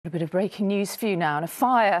A bit of breaking news for you now, and a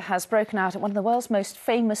fire has broken out at one of the world's most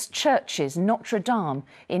famous churches, Notre Dame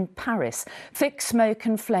in Paris. Thick smoke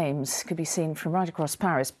and flames could be seen from right across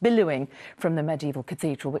Paris, billowing from the medieval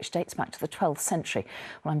cathedral, which dates back to the 12th century.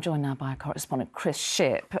 Well, I'm joined now by our correspondent, Chris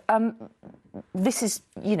Ship. This is,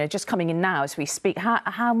 just coming in now as we speak.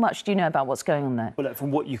 How much do you know about what's going on there? Well,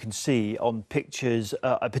 from what you can see on pictures,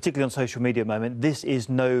 particularly on social media at the moment, this is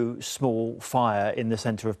no small fire in the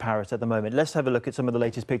centre of Paris at the moment. Let's have a look at some of the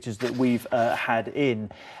latest pictures that we've had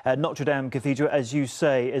in. Notre Dame Cathedral, as you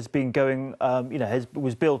say, has been going,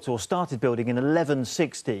 was built or started building in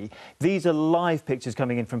 1160. These are live pictures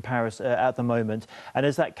coming in from Paris at the moment. And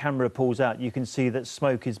as that camera pulls out, you can see that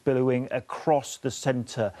smoke is billowing across the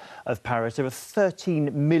centre of Paris. There are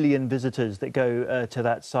 13 million visitors that go to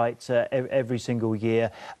that site every single year.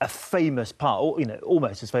 A famous part,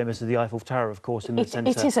 almost as famous as the Eiffel Tower, of course, in the centre.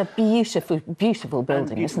 It is a beautiful, beautiful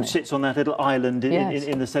building, isn't it? It sits on that little island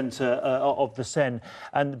in the centre of the Seine.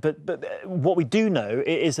 But what we do know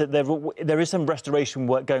is that there is some restoration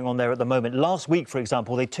work going on there at the moment. Last week, for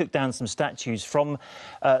example, they took down some statues from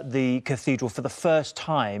the cathedral for the first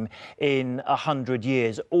time in 100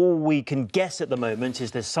 years. All we can guess at the moment is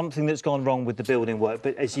there's something that's gone wrong with the building work.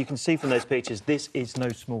 But as you can see from those pictures, this is no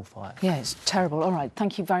small fire. Yeah, it's terrible. All right,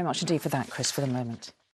 thank you very much indeed for that, Chris, for the moment.